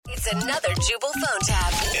It's another Jubal phone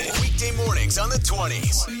tab. Weekday mornings on the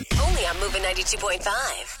 20s. Only on Moving 92.5.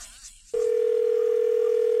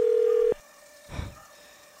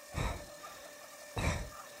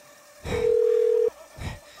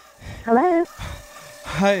 Hello?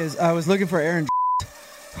 Hi, I was looking for Aaron.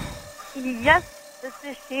 Yes, this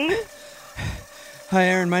is she. Hi,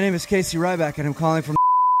 Aaron. My name is Casey Ryback, and I'm calling from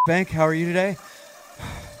Bank. How are you today?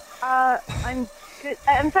 I'm good.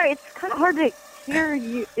 I'm sorry, it's kind of hard to hear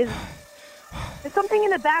you. There's something in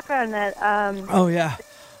the background that, Oh, yeah.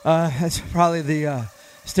 That's probably the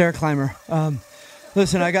stair climber.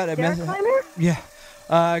 Listen, I got a stair message. climber? Yeah.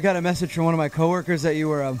 I got a message from one of my coworkers that you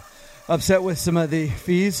were upset with some of the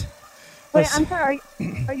fees. Wait, I'm sorry.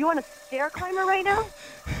 Are you on a stair climber right now?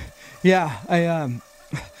 Yeah, I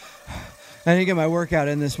didn't get my workout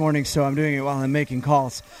in this morning, so I'm doing it while I'm making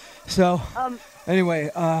calls. So, anyway,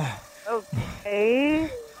 Okay.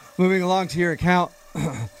 moving along to your account.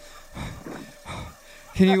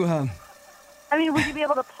 Can you, I mean, would you be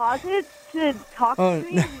able to pause it to talk to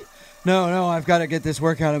me? No, I've got to get this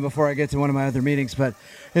workout in before I get to one of my other meetings, but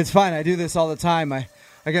it's fine. I do this all the time. I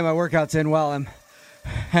get my workouts in while I'm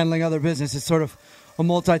handling other business. It's sort of a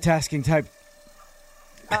multitasking type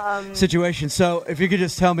situation. So if you could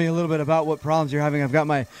just tell me a little bit about what problems you're having. I've got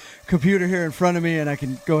my computer here in front of me, and I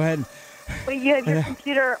can go ahead and... Wait, you have your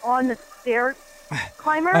computer on the stair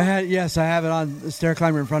climber? I have it on the stair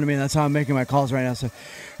climber in front of me, and that's how I'm making my calls right now. So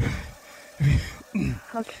if you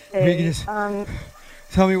Okay. can just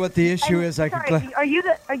tell me what the issue is, I sorry, can... are you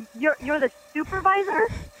you're the supervisor?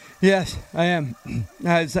 Yes, I am.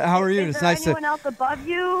 How are you? Is It's there nice to... anyone else above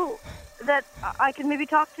you that I can maybe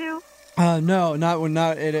talk to? No,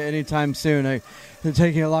 not at any time soon. It's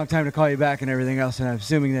taking a long time to call you back and everything else, and I'm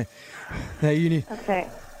assuming that you need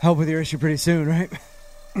help with your issue pretty soon, right?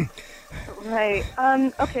 Right.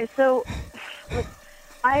 Okay, so look,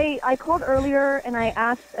 I called earlier and I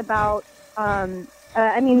asked about I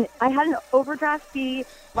had an overdraft fee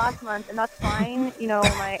last month, and that's fine. You know,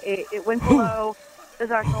 it went below the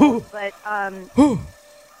threshold, but hello?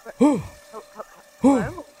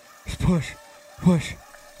 Push.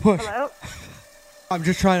 Hello? I'm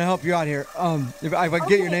just trying to help you out here. If I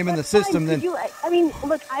get your name in the system, then...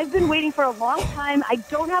 Look, I've been waiting for a long time. I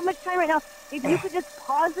don't have much time right now. If you could just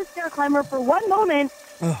pause the stair climber for one moment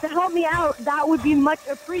to help me out, that would be much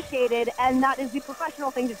appreciated, and that is the professional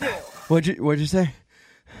thing to do. What'd you say?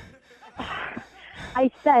 I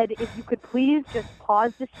said if you could please just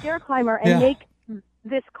pause the stair climber and make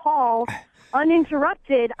this call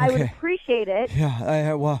uninterrupted, I would appreciate it.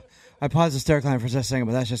 Yeah, I paused the stair climber for just a second,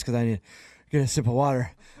 but that's just because I need to get a sip of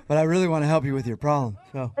water. But I really want to help you with your problem.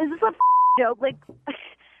 So. Is this a joke? Like,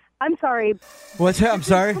 I'm sorry. What's that? I'm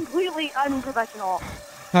sorry? This is completely unprofessional.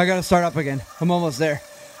 I got to start up again. I'm almost there.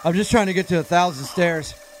 I'm just trying to get to 1,000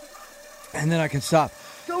 stairs, and then I can stop.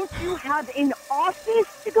 Don't you have an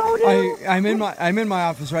office to go to? I'm in my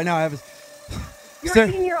office right now. I have You're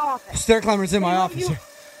in your office. Stair climber's in my office.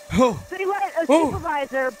 They let a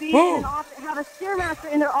supervisor be in an office, have a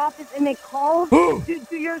stairmaster in their office, and make calls to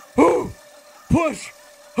your... Push!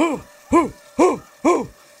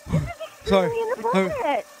 Sorry.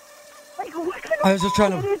 Inappropriate. Like, what kind of I was just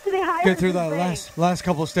trying to get through the last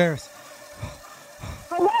couple of stairs.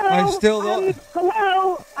 Hello? I'm still...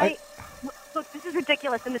 hello? Look, this is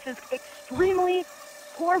ridiculous, and this is extremely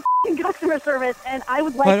poor customer service, and I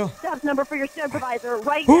would like the staff number for your supervisor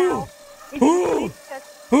right now. If you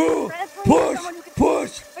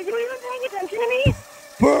Push! Are you even paying attention to me?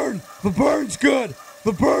 Burn! The burn's good!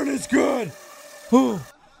 The burn is good! I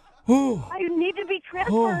need to be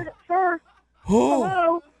transferred, sir.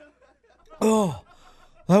 Hello? Oh,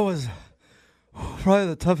 that was probably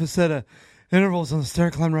the toughest set of intervals on the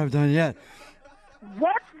stair climber I've done yet.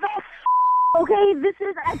 What the Okay,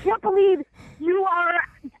 I can't believe you are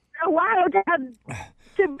allowed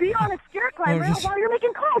to be on a stair climber while you're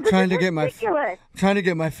making calls. Trying to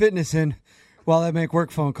get my fitness in while I make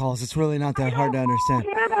work phone calls. It's really not that hard to understand. I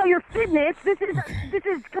don't care about your fitness. This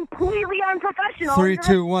is completely unprofessional. 3,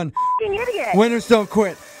 2, 1. You're an idiot. Winners don't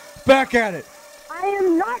quit. Back at it. I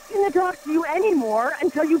am not going to talk to you anymore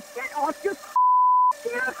until you get off your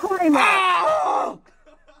stair climber. Oh!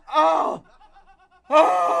 Oh!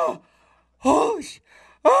 Oh! Oh!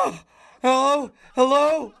 Oh!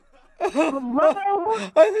 Hello?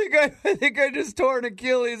 Hello? I think I just tore an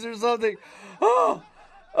Achilles or something. Oh!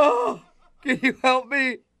 Can you help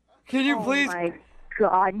me? Can you please? Oh my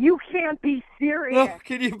God! You can't be serious. No,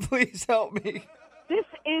 can you please help me? This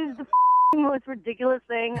is the most ridiculous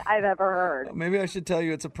thing I've ever heard. Maybe I should tell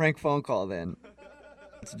you it's a prank phone call then.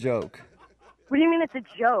 It's a joke. What do you mean it's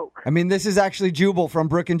a joke? I mean, this is actually Jubal from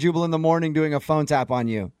Brook and Jubal in the Morning doing a phone tap on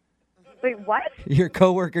you. Wait, what? Your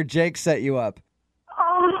coworker Jake set you up.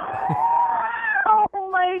 Oh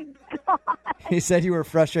my God. He said you were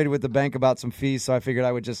frustrated with the bank about some fees, so I figured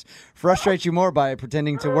I would just frustrate you more by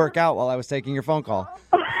pretending to work out while I was taking your phone call.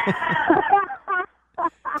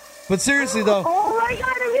 But seriously, though. Oh my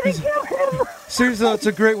God, I'm going to kill him. Seriously, though, it's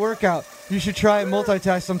a great workout. You should try and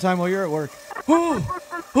multitask sometime while you're at work.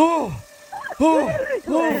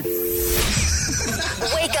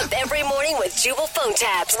 Wake up every morning with Jubal phone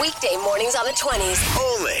tabs. Weekday mornings on the 20s.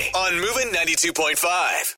 Only on Moving 92.5.